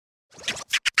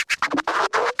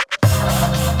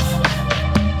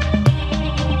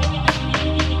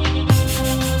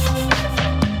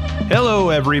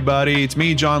everybody? It's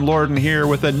me, John Lorden, here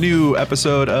with a new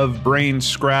episode of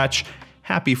BrainScratch.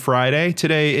 Happy Friday.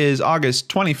 Today is August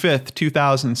 25th,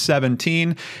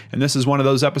 2017, and this is one of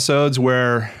those episodes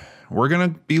where we're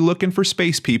going to be looking for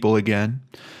space people again.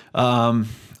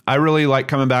 I really like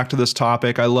coming back to this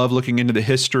topic. I love looking into the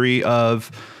history of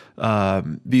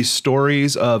these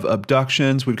stories of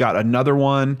abductions. We've got another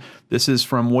one. This is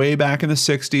from way back in the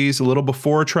 60s, a little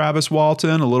before Travis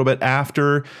Walton, a little bit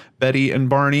after Betty and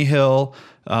Barney Hill.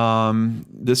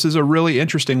 This is a really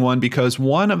interesting one because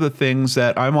one of the things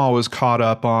that I'm always caught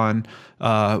up on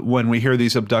when we hear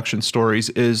these abduction stories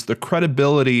is the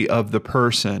credibility of the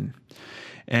person.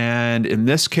 And in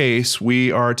this case,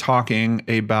 we are talking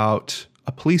about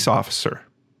a police officer.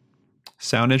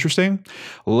 Sound interesting?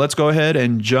 Let's go ahead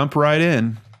and jump right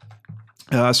in.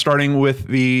 Starting with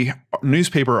the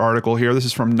newspaper article here. This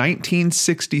is from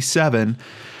 1967.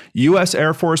 U.S.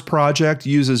 Air Force project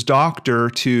uses doctor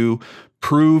to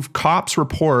prove cop's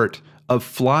report of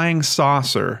flying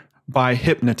saucer by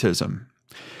hypnotism.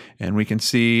 And we can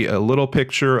see a little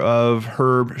picture of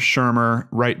Herb Schirmer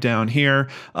right down here.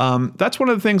 That's one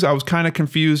of the things I was kind of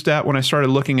confused at when I started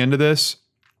looking into this.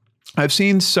 I've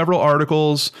seen several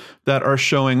articles that are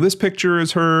showing this picture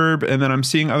is Herb, and then I'm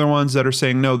seeing other ones that are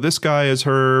saying, no, this guy is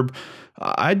Herb.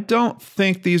 I don't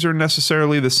think these are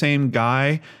necessarily the same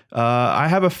guy. I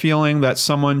have a feeling that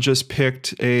someone just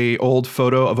picked an old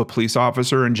photo of a police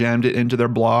officer and jammed it into their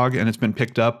blog, and it's been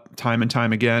picked up time and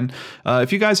time again.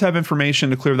 If you guys have information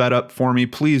to clear that up for me,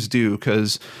 please do,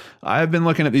 because I've been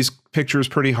looking at these pictures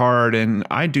pretty hard, and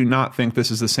I do not think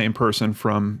this is the same person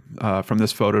from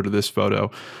this photo to this photo.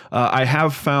 I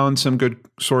have found some good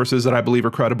sources that I believe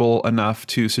are credible enough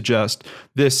to suggest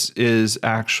this is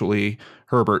actually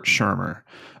Herbert Schirmer.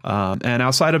 And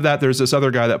outside of that, there's this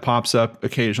other guy that pops up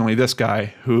occasionally, this guy,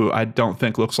 who I don't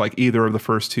think looks like either of the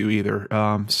first two either.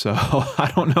 So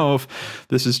I don't know if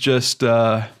this is just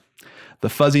the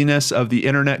fuzziness of the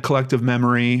internet collective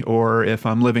memory or if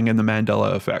I'm living in the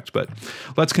Mandela effect. But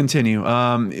let's continue.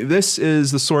 This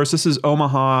is the source. This is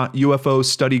Omaha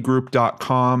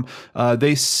UFOstudygroup.com.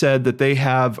 They said that they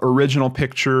have original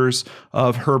pictures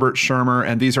of Herbert Schirmer,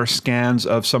 and these are scans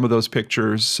of some of those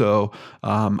pictures. So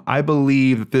I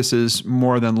believe that this is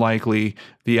more than likely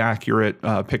the accurate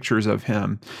pictures of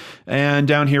him. And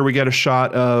down here we get a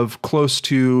shot of close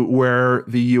to where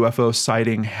the UFO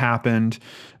sighting happened.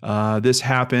 This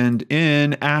happened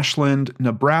in Ashland,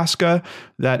 Nebraska.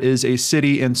 That is a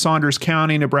city in Saunders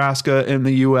County, Nebraska in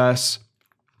the U.S.,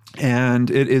 and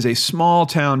it is a small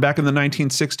town. Back in the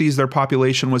 1960s, their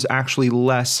population was actually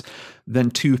less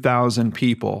than 2,000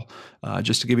 people,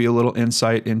 just to give you a little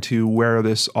insight into where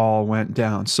this all went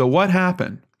down. So what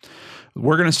happened?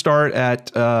 We're going to start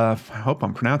at, I hope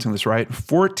I'm pronouncing this right,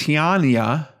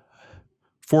 Fortiania,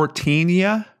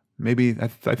 maybe I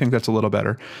think that's a little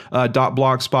better,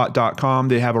 .blogspot.com.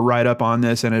 They have a write-up on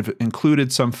this and have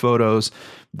included some photos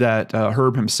that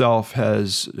Herb himself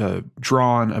has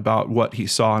drawn about what he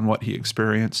saw and what he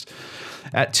experienced.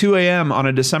 At 2 a.m. on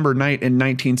a December night in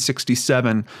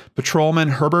 1967, patrolman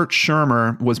Herbert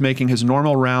Schirmer was making his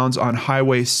normal rounds on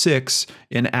Highway 6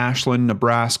 in Ashland,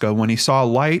 Nebraska, when he saw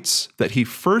lights that he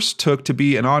first took to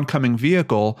be an oncoming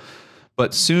vehicle,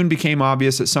 but soon became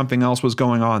obvious that something else was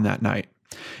going on that night.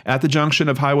 At the junction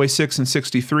of Highway 6 and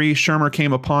 63, Schirmer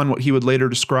came upon what he would later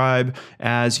describe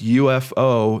as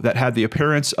UFO that had the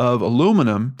appearance of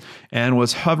aluminum and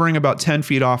was hovering about 10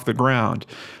 feet off the ground.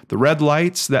 The red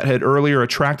lights that had earlier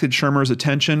attracted Schirmer's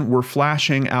attention were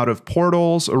flashing out of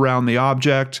portals around the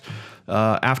object.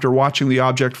 After watching the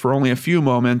object for only a few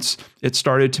moments, it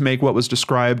started to make what was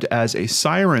described as a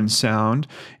siren sound,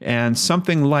 and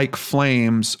something like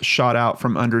flames shot out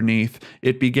from underneath.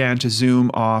 It began to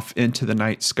zoom off into the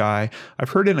night sky. I've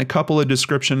heard in a couple of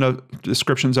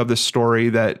descriptions of this story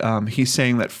that he's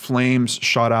saying that flames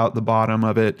shot out the bottom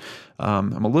of it.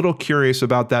 I'm a little curious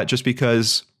about that just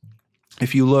because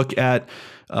if you look at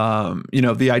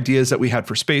the ideas that we had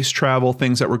for space travel,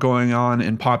 things that were going on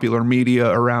in popular media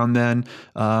around then.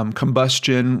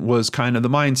 Combustion was kind of the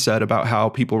mindset about how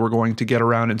people were going to get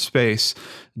around in space.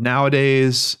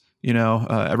 Nowadays,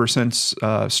 ever since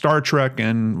Star Trek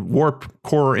and warp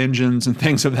core engines and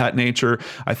things of that nature,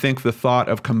 I think the thought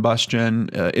of combustion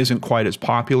isn't quite as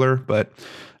popular, but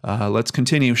let's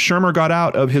continue. Schirmer got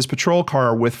out of his patrol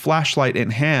car with flashlight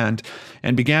in hand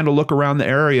and began to look around the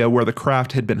area where the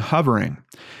craft had been hovering.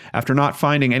 After not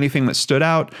finding anything that stood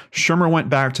out, Schirmer went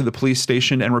back to the police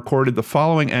station and recorded the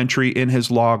following entry in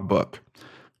his logbook.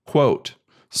 Quote,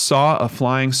 "Saw a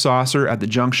flying saucer at the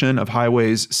junction of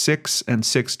highways 6 and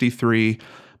 63,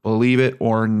 believe it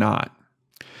or not."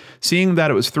 Seeing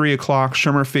that it was 3 o'clock,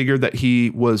 Schirmer figured that he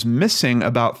was missing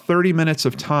about 30 minutes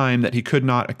of time that he could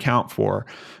not account for.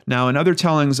 Now, in other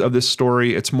tellings of this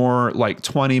story, it's more like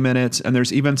 20 minutes, and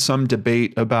there's even some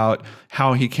debate about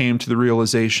how he came to the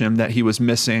realization that he was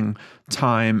missing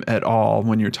time at all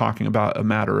when you're talking about a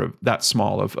matter of that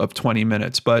small of 20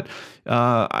 minutes. But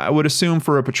I would assume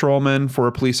for a patrolman, for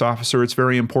a police officer, it's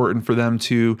very important for them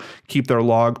to keep their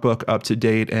logbook up to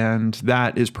date, and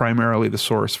that is primarily the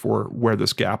source for where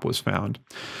this gap was found.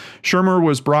 Schirmer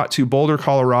was brought to Boulder,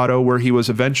 Colorado, where he was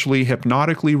eventually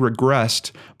hypnotically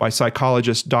regressed by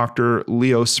psychologist Dr.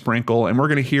 Leo Sprinkle, and we're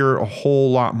going to hear a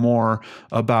whole lot more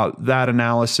about that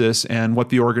analysis and what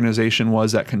the organization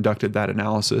was that conducted that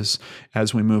analysis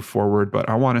as we move forward. But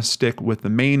I want to stick with the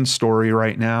main story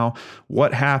right now.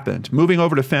 What happened? Moving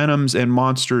over to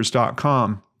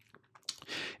phantomsandmonsters.com.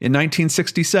 In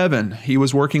 1967, he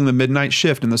was working the midnight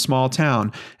shift in the small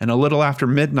town, and a little after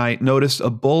midnight noticed a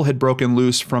bull had broken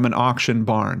loose from an auction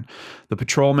barn. The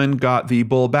patrolman got the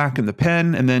bull back in the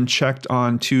pen and then checked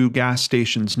on 2 gas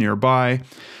stations nearby.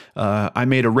 I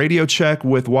made a radio check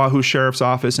with Wahoo Sheriff's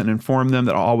Office and informed them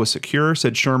that all was secure,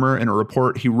 said Schirmer in a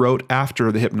report he wrote after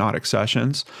the hypnotic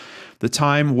sessions. The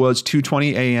time was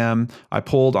 2:20 a.m. I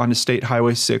pulled onto State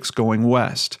Highway 6 going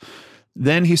west.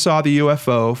 Then he saw the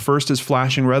UFO, first as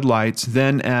flashing red lights,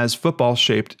 then as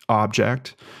football-shaped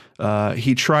object.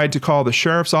 He tried to call the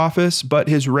sheriff's office, but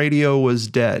his radio was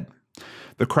dead.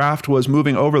 The craft was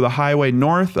moving over the highway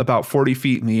north, about 40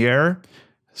 feet in the air.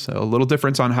 So a little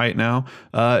difference on height now.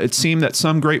 It seemed that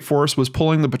some great force was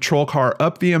pulling the patrol car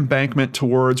up the embankment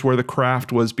towards where the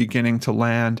craft was beginning to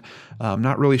land. I'm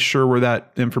not really sure where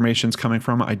that information's coming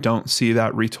from. I don't see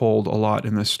that retold a lot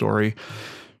in this story.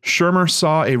 Schirmer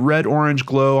saw a red-orange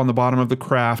glow on the bottom of the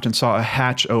craft and saw a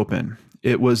hatch open.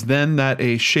 It was then that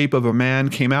a shape of a man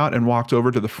came out and walked over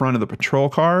to the front of the patrol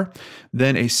car.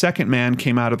 Then a second man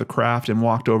came out of the craft and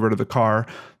walked over to the car.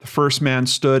 The first man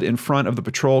stood in front of the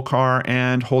patrol car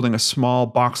and, holding a small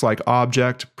box-like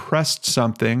object, pressed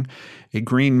something. A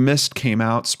green mist came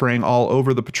out, spraying all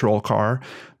over the patrol car.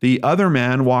 The other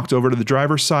man walked over to the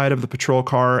driver's side of the patrol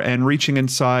car and, reaching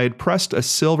inside, pressed a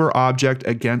silver object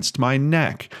against my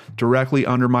neck, directly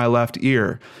under my left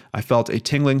ear. I felt a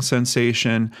tingling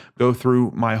sensation go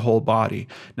through my whole body.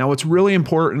 Now, what's really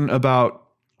important about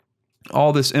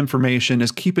all this information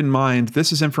is keep in mind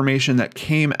this is information that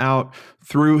came out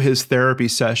through his therapy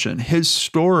session. His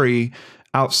story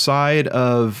outside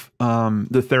of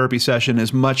the therapy session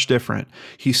is much different.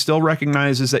 He still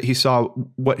recognizes that he saw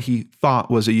what he thought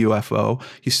was a UFO.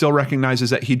 He still recognizes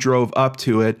that he drove up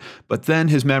to it, but then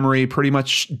his memory pretty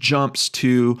much jumps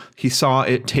to he saw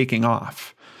it taking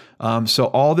off. So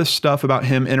all this stuff about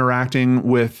him interacting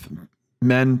with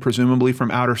men, presumably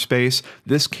from outer space,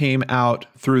 this came out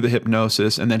through the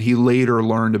hypnosis, and then he later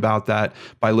learned about that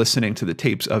by listening to the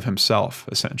tapes of himself,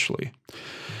 essentially.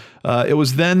 It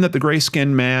was then that the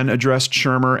gray-skinned man addressed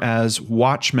Schirmer as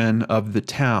watchman of the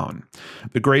town.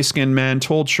 The gray-skinned man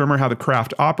told Schirmer how the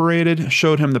craft operated,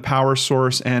 showed him the power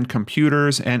source and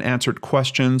computers, and answered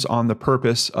questions on the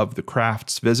purpose of the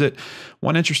craft's visit.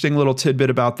 One interesting little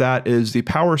tidbit about that is the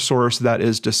power source that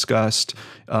is discussed.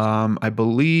 I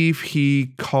believe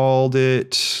he called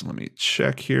it, let me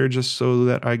check here just so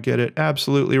that I get it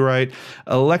absolutely right,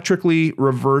 electrically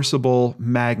reversible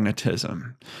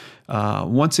magnetism.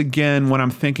 Once again, when I'm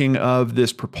thinking of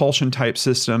this propulsion type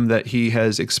system that he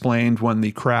has explained when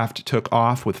the craft took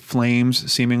off with flames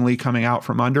seemingly coming out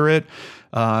from under it,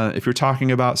 if you're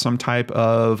talking about some type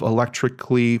of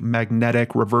electrically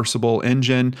magnetic reversible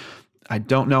engine, I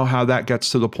don't know how that gets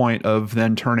to the point of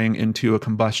then turning into a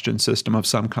combustion system of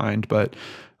some kind, but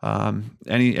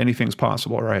anything's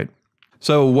possible, right?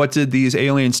 So what did these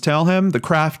aliens tell him? The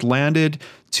craft landed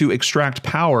to extract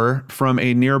power from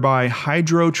a nearby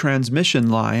hydro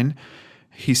transmission line.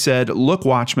 He said, "Look,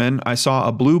 watchman, I saw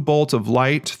a blue bolt of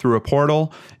light through a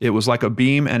portal. It was like a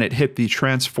beam and it hit the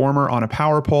transformer on a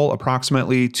power pole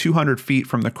approximately 200 feet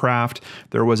from the craft.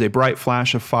 There was a bright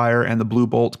flash of fire and the blue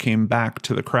bolt came back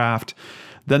to the craft."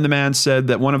 Then the man said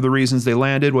that one of the reasons they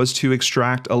landed was to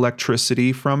extract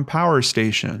electricity from power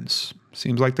stations.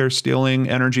 Seems like they're stealing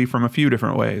energy from a few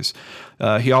different ways.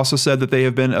 He also said that they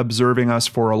have been observing us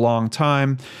for a long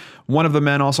time. One of the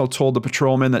men also told the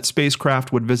patrolman that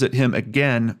spacecraft would visit him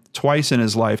again twice in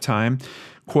his lifetime.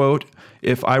 Quote,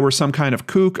 If I were some kind of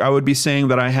kook, I would be saying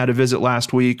that I had a visit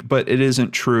last week, but it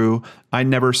isn't true. I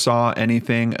never saw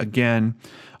anything again.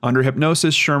 Under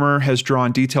hypnosis, Schirmer has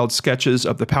drawn detailed sketches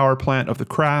of the power plant of the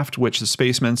craft, which the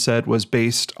spaceman said was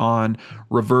based on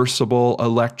reversible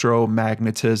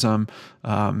electromagnetism.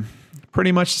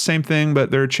 Pretty much the same thing,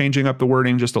 but they're changing up the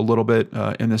wording just a little bit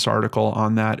in this article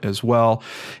on that as well.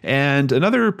 And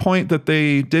another point that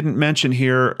they didn't mention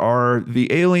here are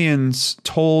the aliens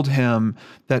told him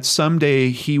that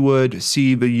someday he would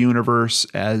see the universe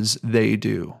as they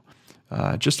do.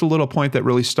 Just a little point that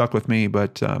really stuck with me,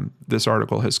 but this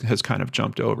article has kind of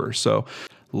jumped over. So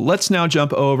let's now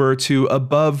jump over to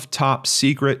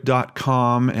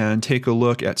abovetopsecret.com and take a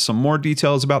look at some more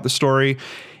details about the story.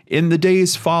 In the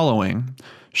days following,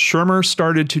 Schirmer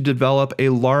started to develop a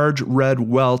large red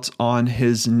welt on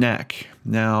his neck.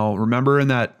 Now, remember in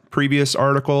that previous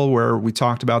article where we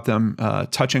talked about them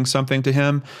touching something to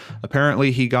him?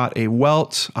 Apparently he got a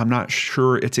welt. I'm not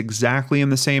sure it's exactly in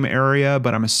the same area,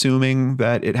 but I'm assuming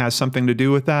that it has something to do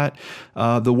with that.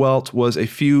 The welt was a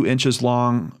few inches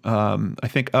long, I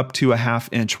think up to a ½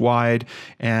 inch wide,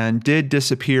 and did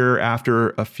disappear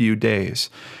after a few days.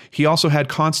 He also had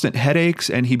constant headaches,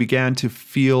 and he began to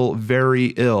feel very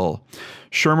ill.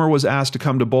 Schirmer was asked to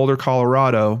come to Boulder,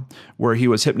 Colorado, where he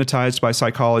was hypnotized by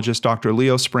psychologist Dr.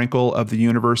 Leo Sprinkle of the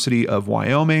University of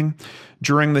Wyoming.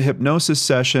 During the hypnosis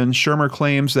session, Schirmer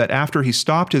claims that after he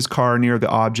stopped his car near the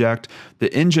object,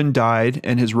 the engine died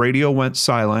and his radio went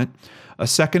silent. A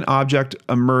second object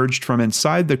emerged from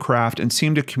inside the craft and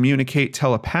seemed to communicate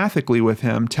telepathically with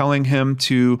him, telling him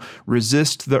to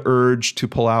resist the urge to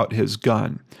pull out his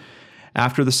gun.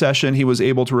 After the session, he was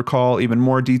able to recall even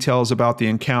more details about the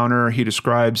encounter. He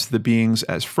describes the beings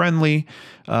as friendly.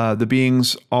 The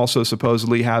beings also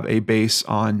supposedly have a base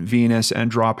on Venus and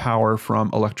draw power from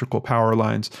electrical power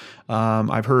lines.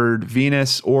 I've heard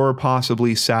Venus or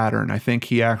possibly Saturn. I think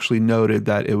he actually noted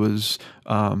that it was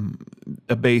a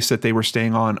base that they were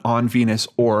staying on Venus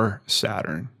or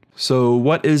Saturn. So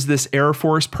what is this Air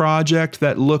Force project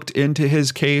that looked into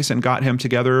his case and got him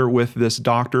together with this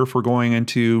doctor for going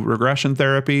into regression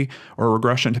therapy or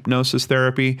regression hypnosis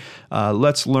therapy?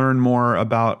 Let's learn more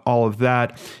about all of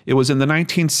that. It was in the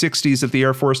 1960s that the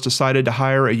Air Force decided to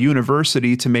hire a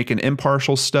university to make an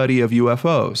impartial study of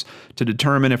UFOs to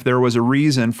determine if there was a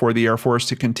reason for the Air Force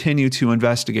to continue to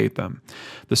investigate them.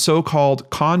 The so-called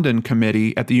Condon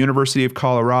Committee at the University of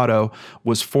Colorado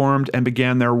was formed and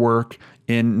began their work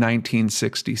in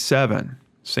 1967,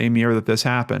 same year that this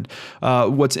happened.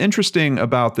 What's interesting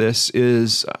about this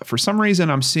is, for some reason,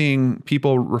 I'm seeing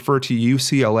people refer to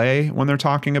UCLA when they're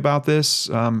talking about this.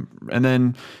 And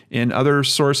then in other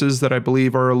sources that I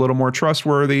believe are a little more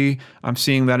trustworthy, I'm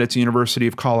seeing that it's University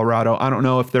of Colorado. I don't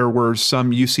know if there were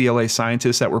some UCLA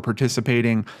scientists that were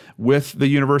participating with the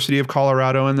University of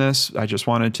Colorado in this. I just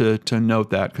wanted to note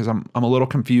that because I'm a little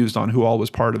confused on who all was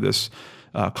part of this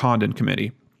Condon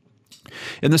Committee.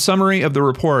 In the summary of the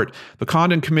report, the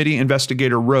Condon Committee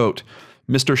investigator wrote,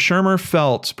 Mr. Schirmer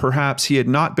felt perhaps he had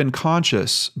not been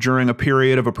conscious during a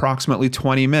period of approximately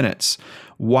 20 minutes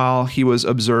while he was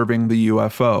observing the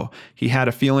UFO. He had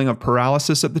a feeling of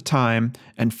paralysis at the time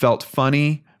and felt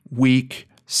funny, weak,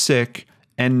 sick,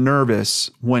 and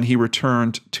nervous when he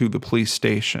returned to the police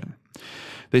station.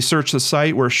 They searched the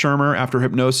site where Schirmer, after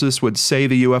hypnosis, would say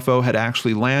the UFO had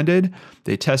actually landed.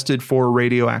 They tested for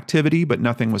radioactivity, but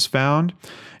nothing was found.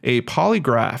 A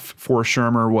polygraph for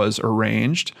Schirmer was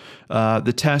arranged.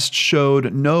 The test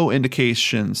showed no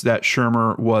indications that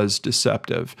Schirmer was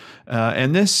deceptive.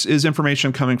 And this is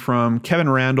information coming from Kevin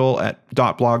Randall at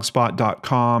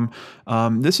 .blogspot.com.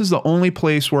 This is the only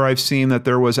place where I've seen that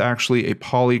there was actually a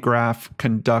polygraph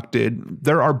conducted.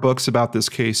 There are books about this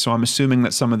case, so I'm assuming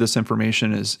that some of this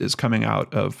information is coming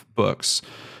out of books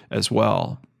as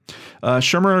well.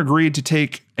 Schirmer agreed to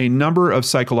take a number of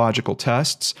psychological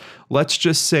tests. Let's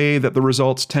just say that the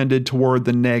results tended toward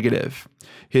the negative.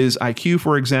 His IQ,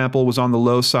 for example, was on the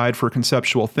low side for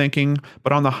conceptual thinking,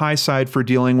 but on the high side for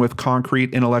dealing with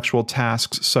concrete intellectual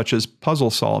tasks such as puzzle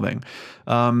solving.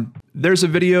 There's a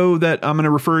video that I'm going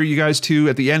to refer you guys to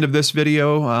at the end of this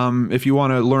video if you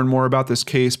want to learn more about this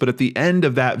case. But at the end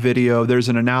of that video, there's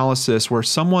an analysis where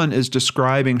someone is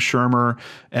describing Schirmer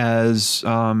as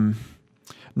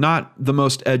not the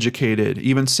most educated,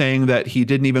 even saying that he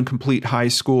didn't even complete high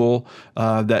school,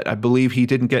 that I believe he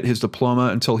didn't get his diploma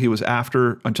until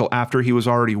after he was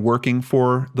already working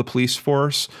for the police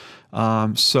force.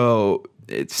 So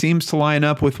It seems to line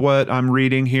up with what I'm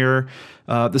reading here.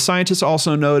 The scientists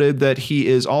also noted that he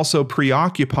is also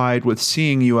preoccupied with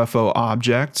seeing UFO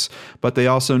objects, but they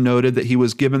also noted that he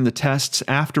was given the tests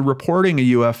after reporting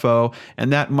a UFO,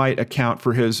 and that might account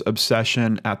for his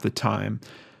obsession at the time.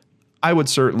 I would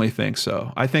certainly think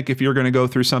so. I think if you're going to go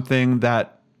through something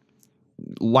that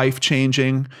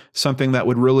life-changing, something that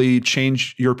would really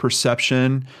change your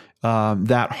perception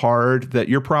that hard, that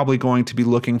you're probably going to be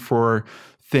looking for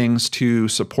things to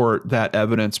support that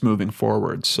evidence moving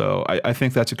forward. So I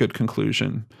think that's a good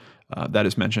conclusion that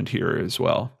is mentioned here as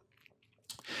well.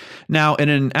 Now, in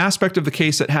an aspect of the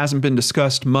case that hasn't been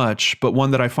discussed much, but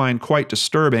one that I find quite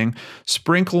disturbing,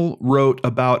 Sprinkle wrote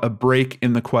about a break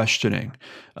in the questioning,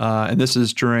 and this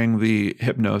is during the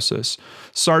hypnosis.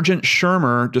 Sergeant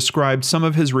Schirmer described some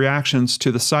of his reactions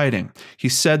to the sighting. He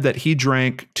said that he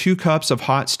drank 2 cups of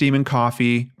hot steaming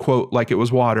coffee, quote, like it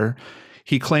was water.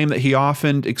 He claimed that he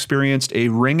often experienced a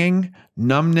ringing,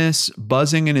 numbness,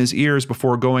 buzzing in his ears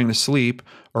before going to sleep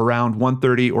around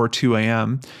 1:30 or 2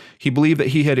 a.m. He believed that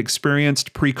he had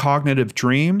experienced precognitive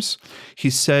dreams. He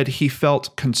said he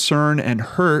felt concern and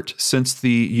hurt since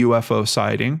the UFO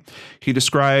sighting. He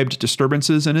described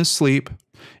disturbances in his sleep,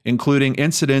 including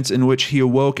incidents in which he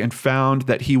awoke and found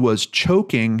that he was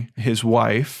choking his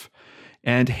wife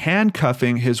and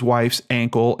handcuffing his wife's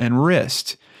ankle and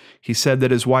wrist. He said that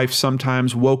his wife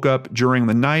sometimes woke up during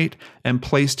the night and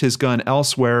placed his gun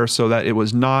elsewhere so that it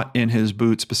was not in his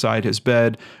boots beside his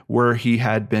bed where he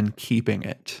had been keeping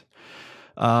it.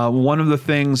 One of the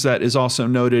things that is also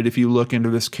noted if you look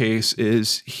into this case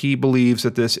is he believes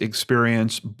that this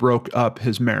experience broke up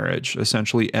his marriage,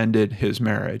 essentially ended his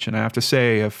marriage. And I have to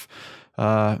say, if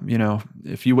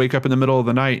you wake up in the middle of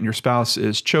the night and your spouse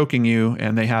is choking you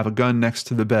and they have a gun next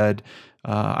to the bed,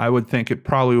 I would think it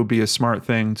probably would be a smart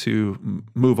thing to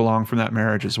move along from that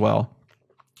marriage as well.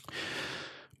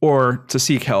 Or to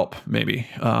seek help, maybe.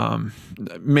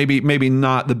 Maybe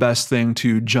not the best thing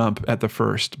to jump at the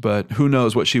first, but who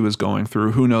knows what she was going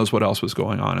through? Who knows what else was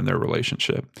going on in their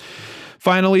relationship?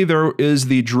 Finally, there is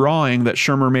the drawing that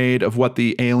Schirmer made of what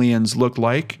the aliens looked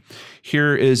like.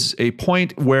 Here is a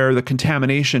point where the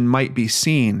contamination might be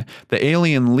seen. The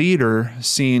alien leader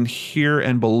seen here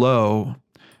and below,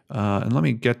 and let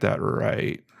me get that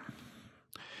right.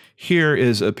 Here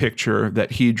is a picture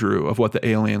that he drew of what the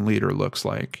alien leader looks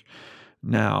like.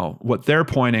 Now, what they're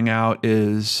pointing out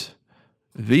is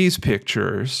these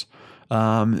pictures.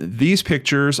 These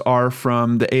pictures are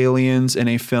from the aliens in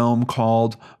a film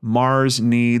called Mars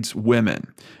Needs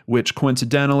Women, which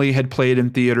coincidentally had played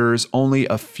in theaters only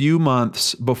a few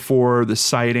months before the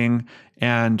sighting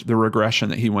and the regression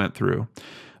that he went through.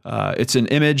 It's an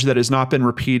image that has not been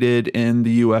repeated in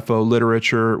the UFO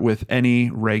literature with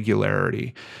any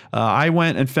regularity. I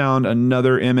went and found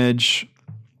another image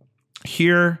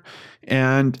here.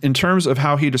 And in terms of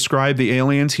how he described the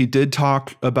aliens, he did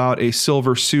talk about a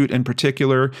silver suit in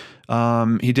particular.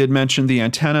 He did mention the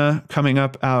antenna coming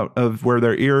up out of where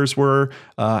their ears were,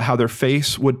 how their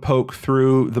face would poke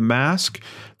through the mask.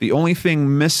 The only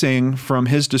thing missing from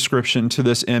his description to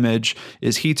this image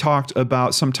is he talked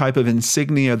about some type of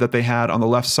insignia that they had on the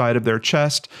left side of their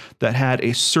chest that had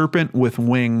a serpent with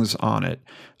wings on it.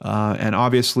 And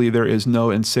obviously there is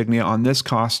no insignia on this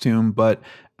costume, but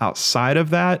outside of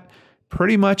that,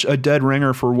 pretty much a dead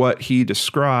ringer for what he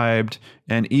described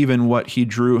and even what he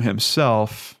drew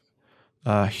himself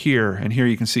here. And here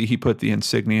you can see he put the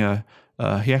insignia,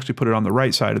 he actually put it on the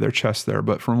right side of their chest there,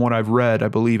 but from what I've read, I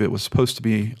believe it was supposed to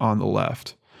be on the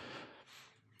left.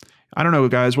 I don't know,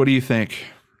 guys, what do you think?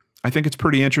 I think it's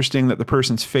pretty interesting that the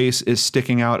person's face is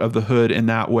sticking out of the hood in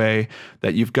that way,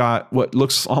 that you've got what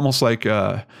looks almost like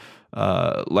a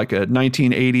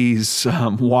 1980s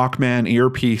Walkman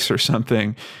earpiece or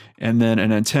something, and then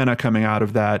an antenna coming out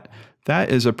of that. That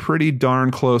is a pretty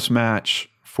darn close match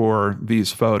for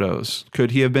these photos. Could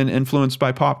he have been influenced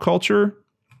by pop culture?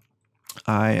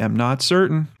 I am not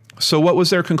certain. So what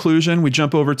was their conclusion? We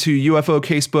jump over to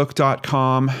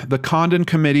UFOcasebook.com. The Condon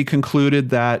Committee concluded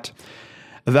that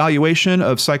evaluation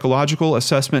of psychological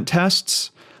assessment tests,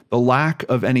 the lack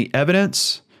of any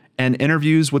evidence, and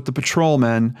interviews with the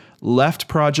patrolmen left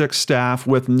project staff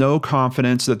with no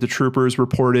confidence that the troopers'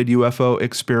 reported UFO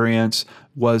experience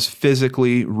was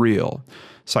physically real.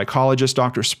 Psychologist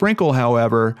Dr. Sprinkle,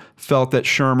 however, felt that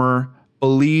Schirmer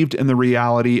believed in the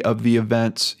reality of the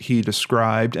events he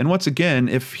described. And once again,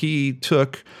 if he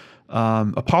took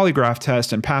a polygraph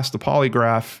test and passed the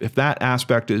polygraph, if that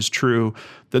aspect is true,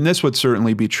 then this would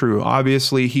certainly be true.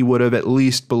 Obviously, he would have at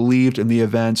least believed in the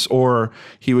events, or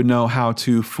he would know how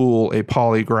to fool a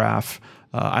polygraph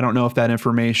I don't know if that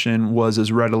information was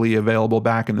as readily available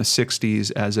back in the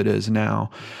 60s as it is now.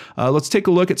 Let's take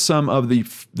a look at some of the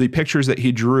pictures that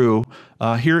he drew.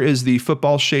 Here is the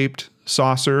football-shaped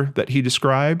saucer that he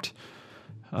described.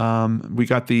 We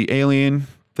got the alien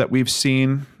that we've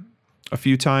seen a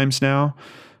few times now.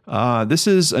 This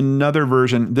is another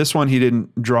version. This one he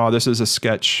didn't draw. This is a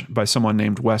sketch by someone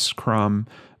named Wes Crum,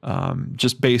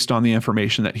 just based on the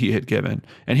information that he had given.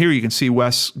 And here you can see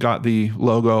Wes got the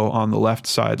logo on the left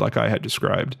side like I had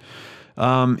described.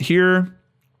 Here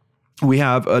we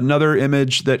have another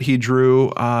image that he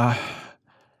drew.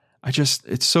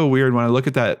 It's so weird when I look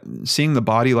at that. Seeing the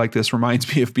body like this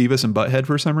reminds me of Beavis and Butthead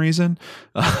for some reason,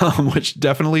 which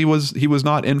definitely he was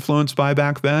not influenced by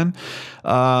back then.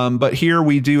 But here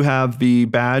we do have the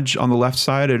badge on the left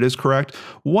side. It is correct.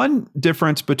 One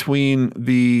difference between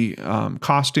the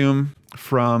costume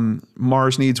from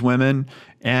Mars Needs Women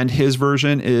and his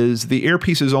version is the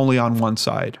earpiece is only on one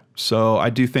side. So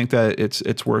I do think that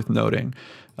it's worth noting.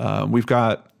 We've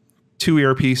got 2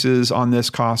 earpieces on this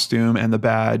costume and the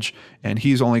badge, and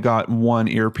he's only got 1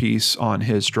 earpiece on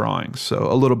his drawings, so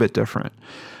a little bit different.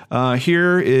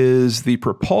 Here is the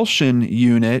propulsion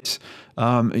unit.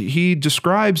 He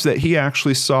describes that he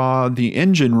actually saw the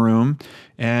engine room,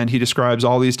 and he describes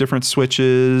all these different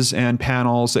switches and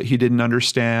panels that he didn't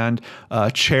understand,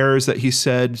 chairs that he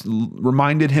said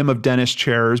reminded him of dentist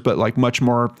chairs, but like much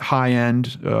more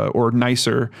high-end or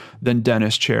nicer than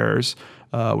dentist chairs.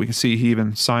 We can see he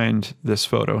even signed this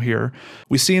photo here.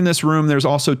 We see in this room there's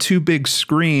also 2 big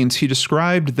screens. He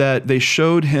described that they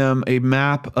showed him a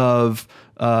map of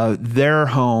their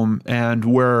home and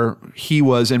where he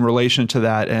was in relation to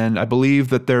that. And I believe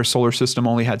that their solar system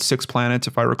only had 6 planets,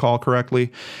 if I recall correctly.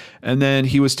 And then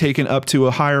he was taken up to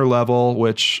a higher level,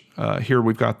 which here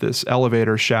we've got this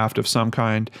elevator shaft of some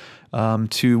kind,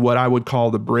 to what I would call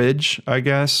the bridge, I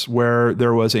guess, where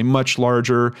there was a much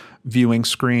larger viewing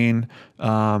screen,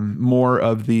 more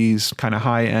of these kind of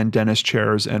high-end dentist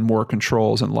chairs, and more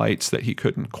controls and lights that he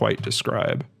couldn't quite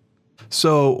describe.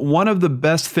 So one of the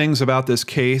best things about this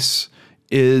case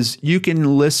is you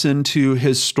can listen to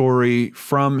his story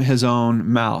from his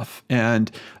own mouth. And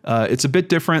it's a bit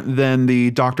different than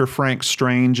the Dr. Frank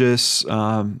Strange's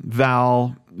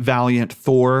Valiant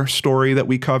Thor story that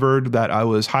we covered that I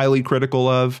was highly critical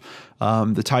of.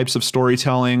 The types of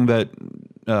storytelling that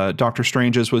Dr.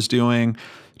 Strange's was doing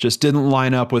just didn't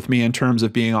line up with me in terms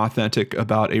of being authentic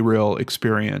about a real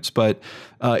experience. But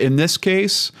in this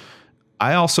case,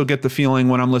 I also get the feeling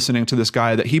when I'm listening to this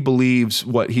guy that he believes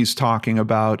what he's talking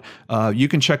about. You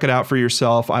can check it out for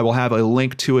yourself. I will have a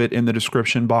link to it in the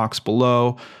description box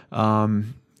below.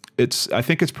 I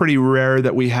think it's pretty rare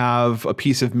that we have a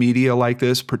piece of media like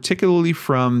this, particularly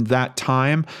from that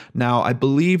time. Now, I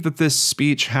believe that this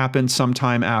speech happened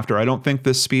sometime after. I don't think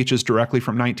this speech is directly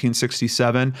from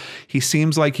 1967. He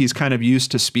seems like he's kind of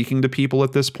used to speaking to people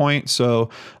at this point,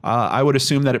 so I would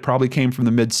assume that it probably came from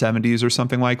the mid-70s or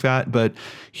something like that. But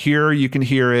here you can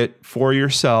hear it for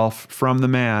yourself from the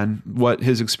man, what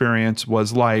his experience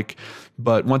was like.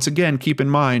 But once again, keep in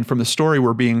mind, from the story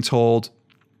we're being told,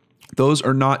 those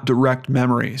are not direct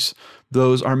memories.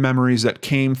 Those are memories that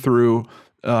came through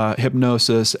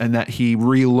hypnosis and that he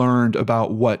relearned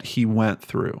about what he went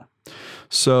through.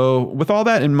 So with all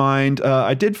that in mind,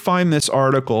 I did find this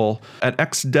article at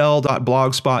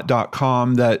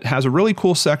xdel.blogspot.com that has a really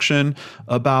cool section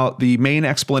about the main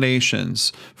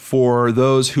explanations for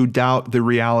those who doubt the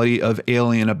reality of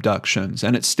alien abductions.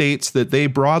 And it states that they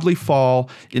broadly fall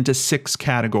into 6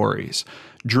 categories: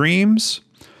 dreams,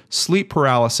 sleep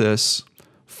paralysis,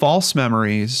 false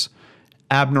memories,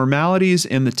 abnormalities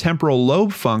in the temporal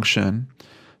lobe function,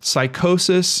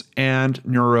 psychosis, and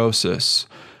neurosis.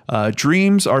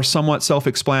 Dreams are somewhat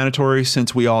self-explanatory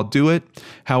since we all do it.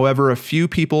 However, a few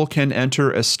people can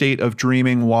enter a state of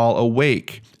dreaming while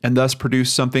awake and thus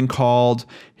produce something called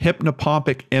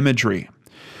hypnopompic imagery.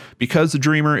 Because the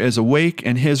dreamer is awake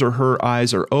and his or her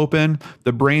eyes are open,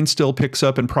 the brain still picks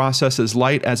up and processes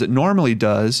light as it normally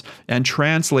does and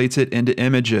translates it into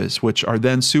images, which are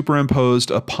then superimposed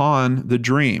upon the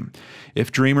dream.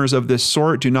 If dreamers of this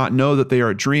sort do not know that they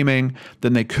are dreaming,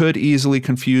 then they could easily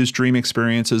confuse dream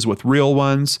experiences with real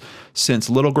ones. Since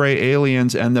little gray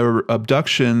aliens and their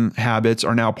abduction habits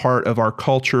are now part of our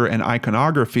culture and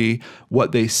iconography,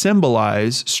 what they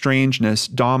symbolize, strangeness,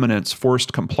 dominance,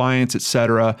 forced compliance,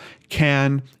 etc.,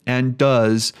 can and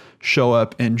does show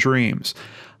up in dreams.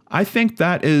 I think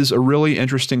that is a really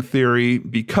interesting theory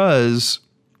because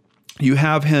you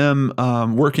have him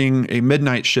working a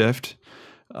midnight shift.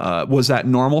 Was that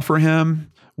normal for him?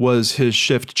 Was his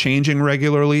shift changing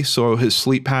regularly, so his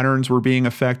sleep patterns were being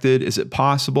affected? Is it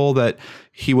possible that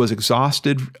he was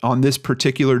exhausted on this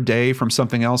particular day from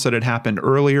something else that had happened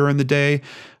earlier in the day?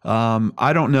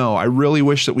 I don't know. I really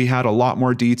wish that we had a lot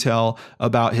more detail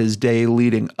about his day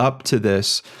leading up to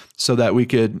this so that we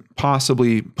could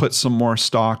possibly put some more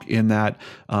stock in that.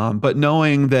 But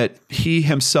knowing that he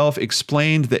himself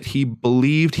explained that he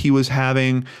believed he was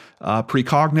having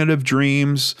precognitive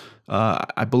dreams,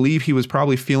 I believe he was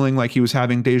probably feeling like he was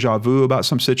having deja vu about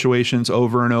some situations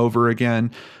over and over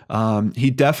again. He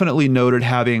definitely noted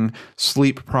having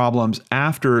sleep problems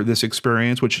after this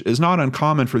experience, which is not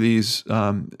uncommon for these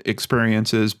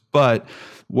experiences, but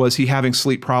was he having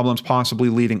sleep problems possibly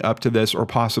leading up to this or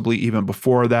possibly even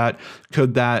before that?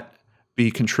 Could that be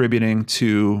contributing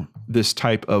to this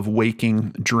type of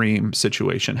waking dream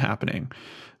situation happening?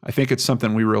 I think it's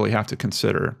something we really have to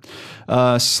consider.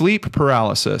 Sleep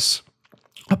paralysis.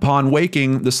 Upon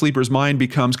waking, the sleeper's mind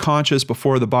becomes conscious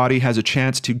before the body has a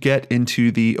chance to get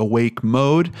into the awake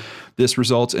mode. This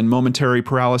results in momentary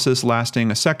paralysis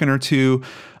lasting a second or two.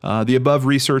 The above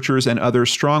researchers and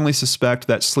others strongly suspect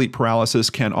that sleep paralysis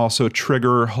can also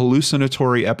trigger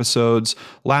hallucinatory episodes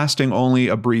lasting only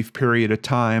a brief period of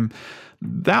time.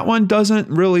 That one doesn't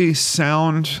really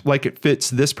sound like it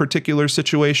fits this particular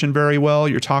situation very well.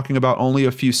 You're talking about only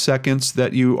a few seconds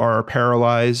that you are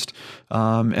paralyzed.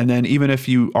 And then even if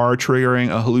you are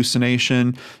triggering a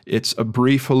hallucination, it's a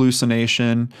brief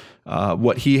hallucination.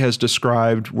 What he has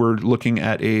described, we're looking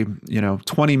at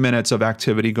 20 minutes of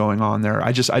activity going on there.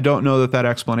 I don't know that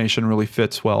explanation really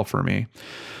fits well for me.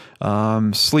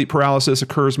 Sleep paralysis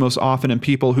occurs most often in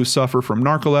people who suffer from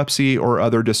narcolepsy or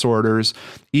other disorders.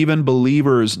 Even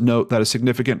believers note that a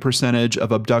significant percentage of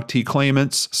abductee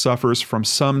claimants suffers from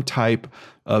some type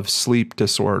of sleep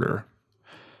disorder.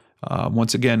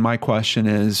 Once again, my question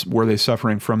is, were they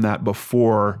suffering from that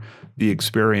before the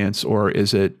experience, or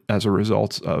is it as a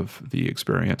result of the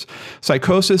experience?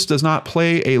 Psychosis does not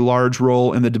play a large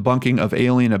role in the debunking of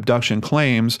alien abduction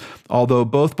claims, although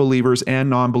both believers and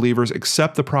non-believers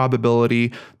accept the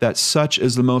probability that such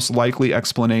is the most likely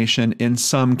explanation in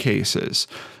some cases.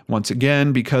 Once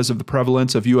again, because of the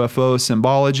prevalence of UFO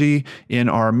symbology in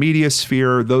our media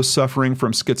sphere, those suffering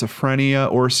from schizophrenia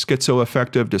or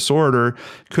schizoaffective disorder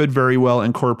could very well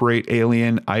incorporate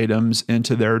alien items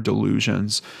into their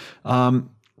delusions.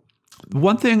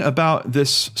 One thing about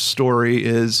this story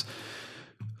is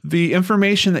the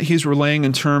information that he's relaying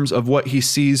in terms of what he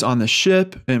sees on the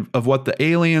ship and of what the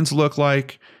aliens look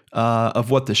like,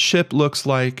 of what the ship looks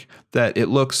like, that it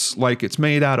looks like it's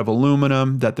made out of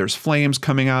aluminum, that there's flames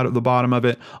coming out of the bottom of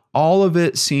it. All of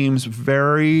it seems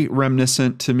very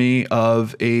reminiscent to me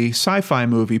of a sci-fi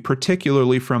movie,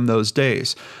 particularly from those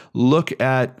days. Look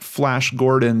at Flash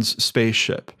Gordon's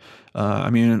spaceship. I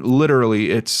mean,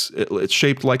 literally, it's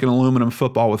shaped like an aluminum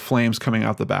football with flames coming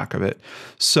out the back of it.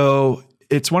 So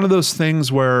it's one of those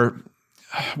things where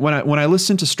when I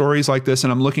listen to stories like this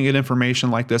and I'm looking at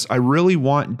information like this, I really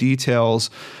want details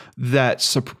that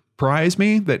surprise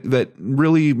me, that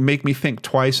really make me think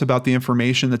twice about the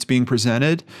information that's being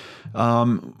presented.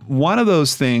 One of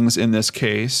those things in this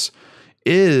case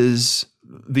is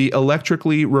the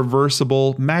electrically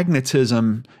reversible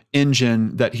magnetism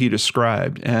engine that he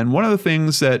described. And one of the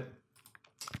things that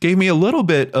gave me a little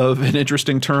bit of an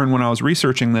interesting turn when I was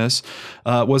researching this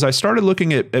was I started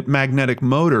looking at magnetic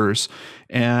motors.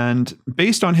 And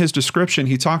based on his description,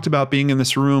 he talked about being in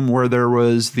this room where there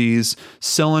was these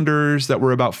cylinders that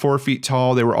were about 4 feet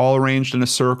tall. They were all arranged in a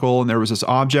circle, and there was this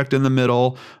object in the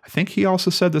middle. I think he also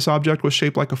said this object was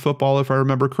shaped like a football, if I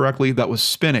remember correctly, that was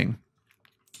spinning.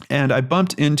 And I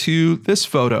bumped into this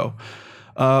photo,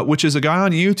 which is a guy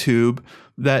on YouTube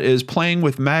that is playing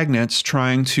with magnets,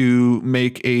 trying to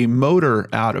make a motor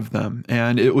out of them.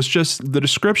 And it was just the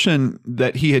description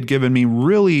that he had given me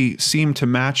really seemed to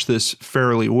match this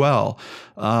fairly well.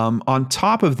 On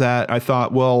top of that, I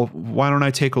thought, well, why don't I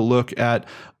take a look at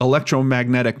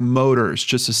electromagnetic motors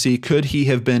just to see, could he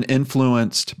have been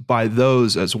influenced by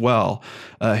those as well?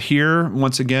 Here,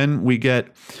 once again, we get,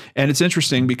 and it's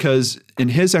interesting because in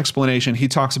his explanation, he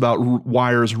talks about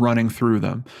wires running through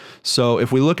them. So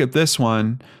if we look at this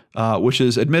one, which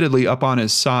is admittedly up on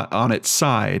its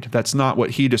side, that's not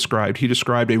what he described. He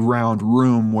described a round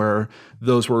room where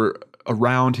those were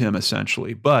around him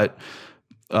essentially. But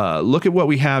look at what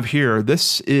we have here.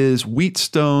 This is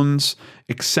Wheatstone's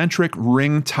eccentric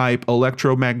ring type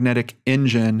electromagnetic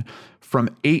engine from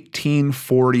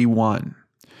 1841.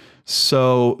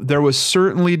 So there was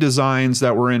certainly designs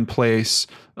that were in place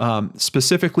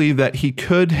specifically that he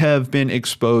could have been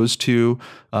exposed to.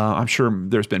 I'm sure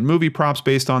there's been movie props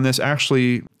based on this,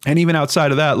 actually. And even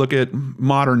outside of that, look at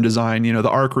modern design, the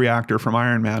arc reactor from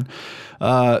Iron Man.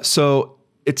 So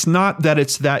it's not that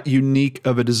it's that unique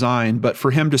of a design, but for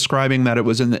him describing that it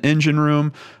was in the engine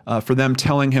room, for them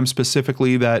telling him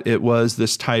specifically that it was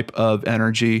this type of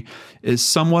energy is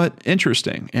somewhat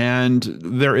interesting. And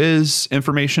there is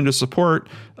information to support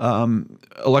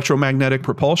electromagnetic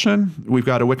propulsion. We've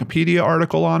got a Wikipedia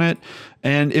article on it.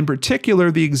 And in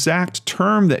particular, the exact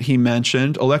term that he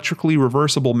mentioned, electrically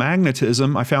reversible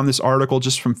magnetism, I found this article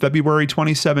just from February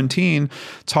 2017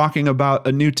 talking about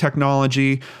a new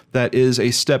technology that is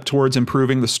a step towards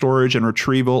improving the storage and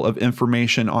retrieval of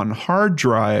information on hard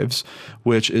drives,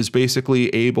 which is basically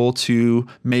able to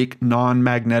make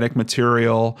non-magnetic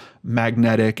material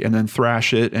magnetic and then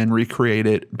thrash it and recreate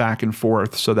it back and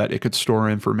forth so that it could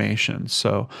store information.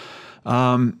 So,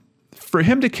 for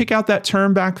him to kick out that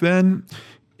term back then,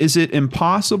 is it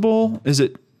impossible? Is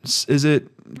it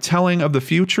telling of the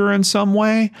future in some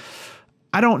way?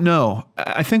 I don't know.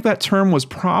 I think that term was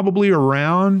probably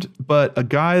around, but a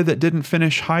guy that didn't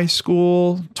finish high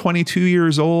school, 22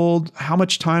 years old, how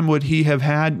much time would he have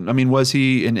had? I mean, was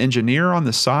he an engineer on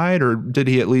the side, or did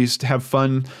he at least have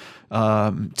fun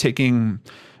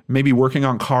maybe working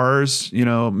on cars?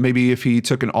 Maybe if he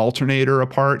took an alternator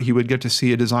apart, he would get to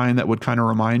see a design that would kind of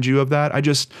remind you of that.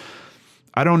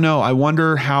 I don't know. I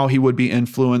wonder how he would be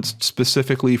influenced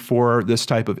specifically for this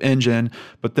type of engine.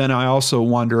 But then I also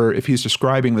wonder, if he's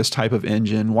describing this type of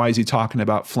engine, why is he talking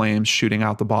about flames shooting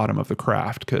out the bottom of the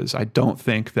craft? Because I don't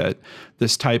think that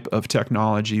this type of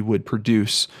technology would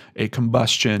produce a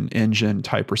combustion engine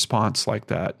type response like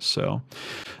that. So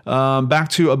back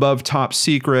to above top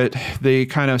secret, they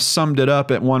kind of summed it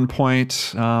up at one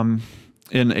point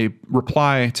in a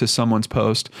reply to someone's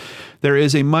post. There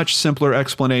is a much simpler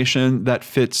explanation that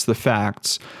fits the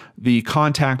facts. The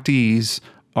contactees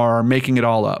are making it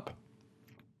all up.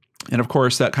 And of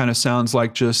course, that kind of sounds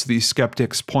like just the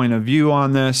skeptic's point of view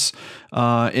on this.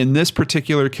 In this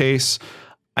particular case,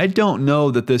 I don't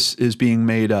know that this is being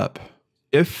made up.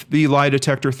 If the lie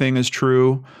detector thing is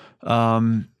true,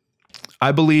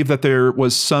 I believe that there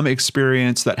was some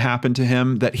experience that happened to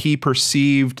him that he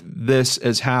perceived this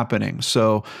as happening.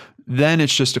 So then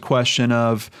it's just a question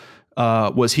of,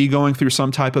 was he going through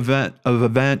some type of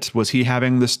event? Was he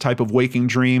having this type of waking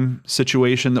dream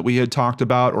situation that we had talked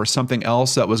about, or something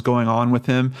else that was going on with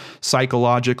him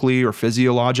psychologically or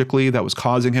physiologically that was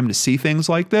causing him to see things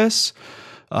like this?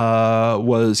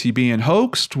 Was he being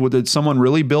hoaxed? Did someone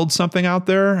really build something out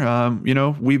there?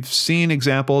 We've seen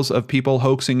examples of people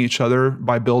hoaxing each other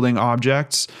by building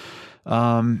objects.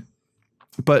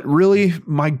 But really,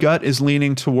 my gut is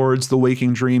leaning towards the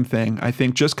waking dream thing. I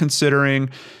think just considering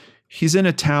he's in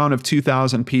a town of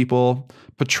 2,000 people,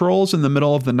 patrols in the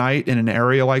middle of the night in an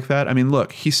area like that. I mean,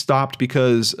 look, he stopped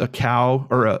because a cow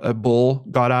or a bull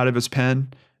got out of his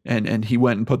pen and he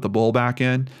went and put the bull back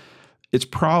in. It's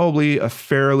probably a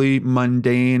fairly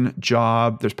mundane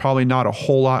job. There's probably not a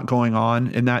whole lot going on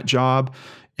in that job.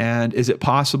 And is it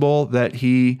possible that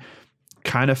he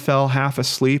kind of fell half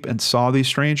asleep and saw these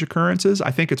strange occurrences?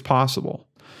 I think it's possible.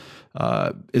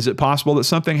 Is it possible that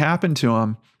something happened to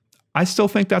him? I still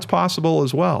think that's possible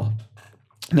as well.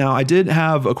 Now, I did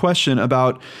have a question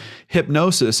about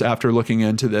hypnosis after looking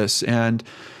into this, and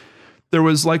there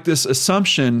was like this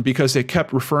assumption, because they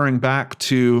kept referring back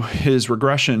to his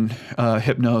regression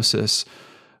hypnosis.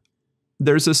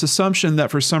 There's this assumption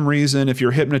that for some reason, if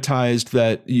you're hypnotized,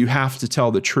 that you have to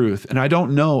tell the truth. And I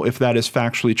don't know if that is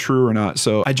factually true or not.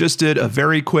 So I just did a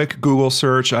very quick Google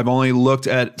search. I've only looked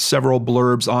at several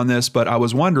blurbs on this, but I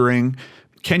was wondering,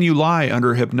 can you lie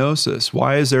under hypnosis?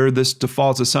 Why is there this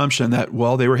default assumption that,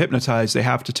 well, they were hypnotized, they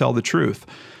have to tell the truth?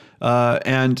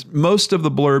 And most of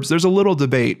the blurbs, there's a little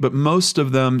debate, but most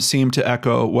of them seem to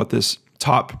echo what this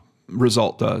top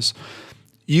result does.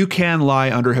 You can lie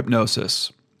under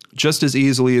hypnosis just as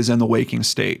easily as in the waking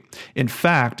state. In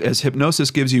fact, as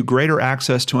hypnosis gives you greater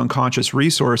access to unconscious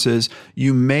resources,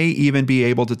 you may even be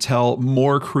able to tell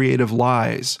more creative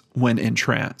lies when in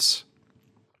trance.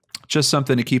 Just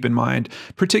something to keep in mind,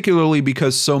 particularly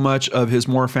because so much of his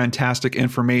more fantastic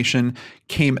information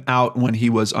came out when he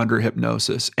was under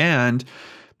hypnosis. And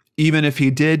even if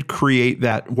he did create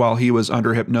that while he was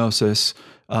under hypnosis,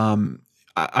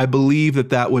 I believe that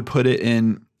that would put it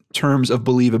in terms of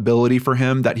believability for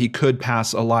him that he could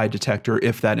pass a lie detector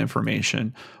if that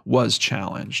information was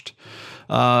challenged.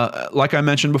 Like I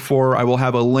mentioned before, I will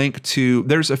have a link to,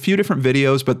 there's a few different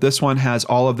videos, but this one has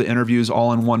all of the interviews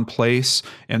all in one place,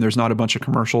 and there's not a bunch of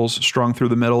commercials strung through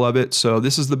the middle of it. So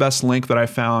this is the best link that I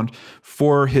found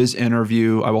for his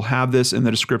interview. I will have this in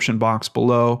the description box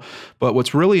below. But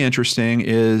what's really interesting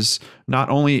is not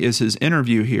only is his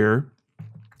interview here,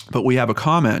 but we have a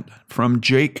comment from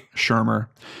Jake Schirmer.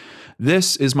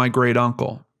 "This is my great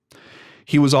uncle.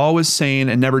 He was always sane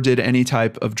and never did any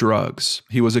type of drugs.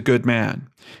 He was a good man.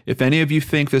 If any of you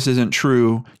think this isn't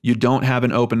true, you don't have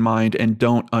an open mind and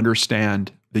don't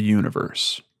understand the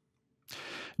universe."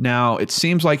 Now, it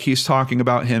seems like he's talking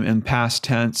about him in past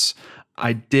tense.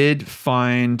 I did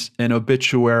find an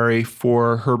obituary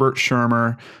for Herbert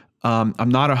Schirmer. I'm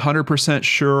not 100%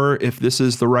 sure if this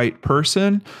is the right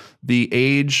person. The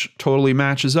age totally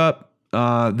matches up.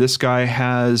 This guy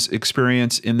has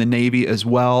experience in the Navy as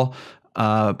well.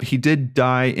 He did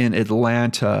die in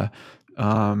Atlanta,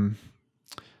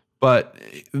 but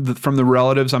from the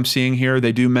relatives I'm seeing here,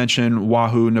 they do mention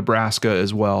Wahoo, Nebraska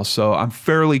as well. So I'm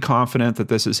fairly confident that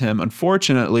this is him.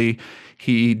 Unfortunately,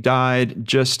 he died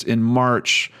just in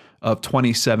March of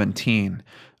 2017,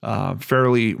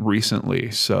 fairly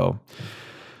recently. So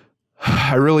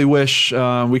I really wish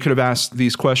we could have asked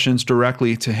these questions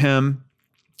directly to him.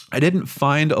 I didn't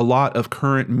find a lot of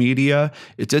current media.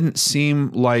 It didn't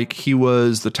seem like he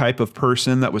was the type of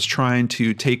person that was trying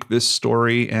to take this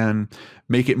story and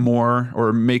make it more,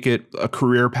 or make it a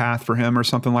career path for him or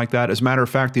something like that. As a matter of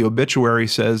fact, the obituary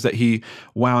says that he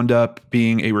wound up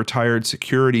being a retired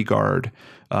security guard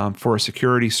for a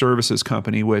security services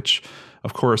company, which,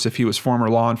 of course, if he was former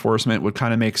law enforcement, would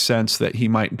kind of make sense that he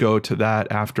might go to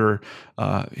that after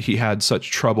he had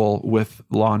such trouble with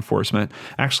law enforcement.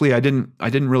 Actually, I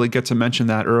didn't really get to mention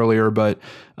that earlier, but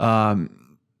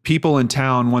people in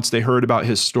town, once they heard about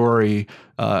his story,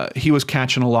 he was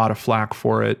catching a lot of flack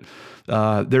for it.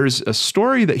 There's a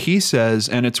story that he says,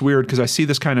 and it's weird because I see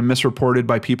this kind of misreported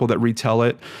by people that retell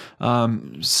it.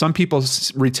 Some people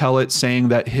retell it saying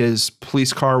that his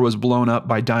police car was blown up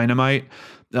by dynamite.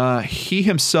 He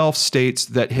himself states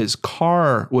that his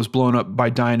car was blown up by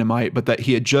dynamite, but that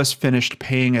he had just finished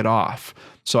paying it off.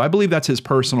 So I believe that's his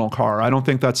personal car. I don't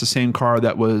think that's the same car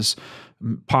that was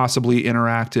possibly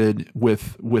interacted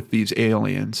with these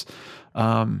aliens.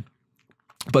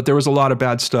 But there was a lot of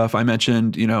bad stuff. I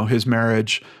mentioned, you know, his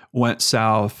marriage went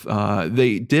south.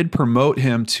 They did promote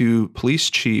him to police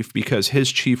chief because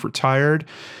his chief retired.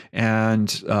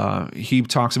 And he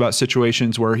talks about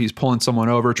situations where he's pulling someone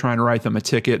over, trying to write them a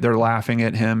ticket. They're laughing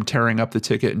at him, tearing up the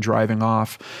ticket and driving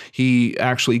off. He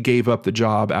actually gave up the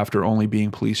job after only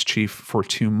being police chief for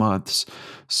 2 months.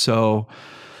 So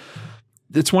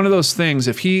it's one of those things.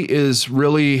 If he is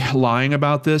really lying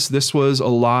about this, this was a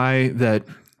lie that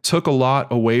took a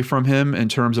lot away from him in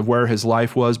terms of where his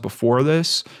life was before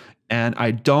this. And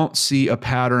I don't see a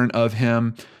pattern of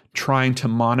him trying to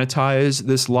monetize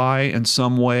this lie in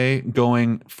some way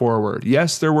going forward.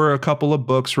 Yes, there were a couple of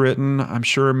books written. I'm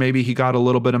sure maybe he got a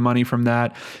little bit of money from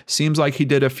that. Seems like he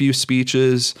did a few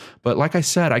speeches, but like I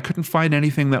said, I couldn't find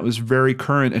anything that was very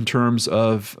current in terms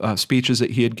of speeches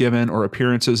that he had given or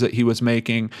appearances that he was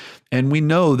making. And we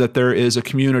know that there is a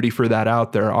community for that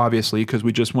out there, obviously, because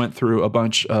we just went through a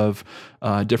bunch of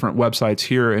different websites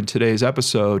here in today's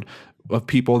episode of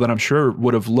people that I'm sure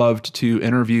would have loved to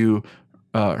interview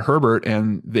Herbert,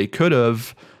 and they could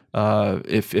have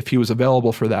if he was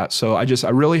available for that. So I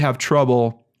really have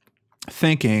trouble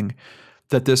thinking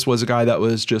that this was a guy that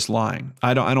was just lying.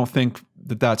 I don't think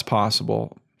that that's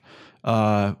possible.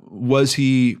 Was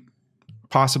he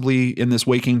possibly in this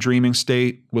waking dreaming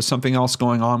state? Was something else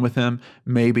going on with him?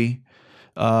 Maybe.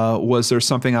 Was there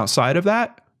something outside of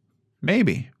that?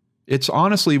 Maybe. It's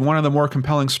honestly one of the more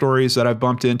compelling stories that I've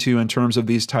bumped into in terms of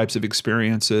these types of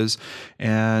experiences.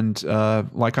 And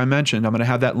like I mentioned, I'm going to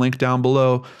have that link down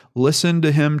below. Listen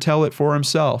to him tell it for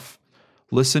himself.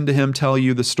 Listen to him tell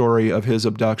you the story of his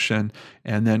abduction,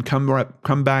 and then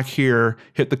come back here,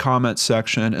 hit the comments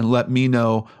section, and let me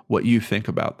know what you think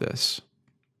about this.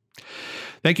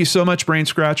 Thank you so much, Brain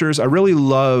Scratchers. I really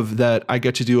love that I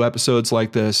get to do episodes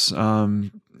like this.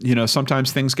 You know,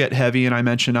 sometimes things get heavy, and I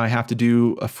mentioned I have to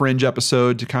do a fringe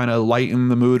episode to kind of lighten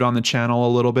the mood on the channel a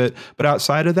little bit. But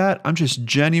outside of that, I'm just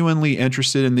genuinely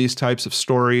interested in these types of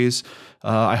stories.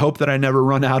 I hope that I never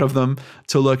run out of them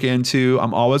to look into.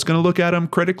 I'm always going to look at them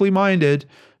critically minded,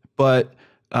 but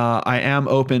I am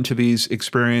open to these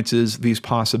experiences, these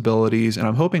possibilities, and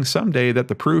I'm hoping someday that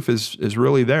the proof is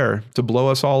really there to blow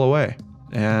us all away.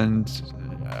 and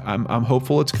I'm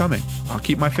hopeful it's coming. I'll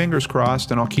keep my fingers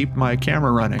crossed, and I'll keep my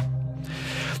camera running.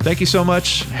 Thank you so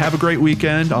much. Have a great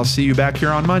weekend. I'll see you back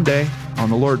here on Monday on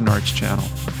the Lord and Arts channel.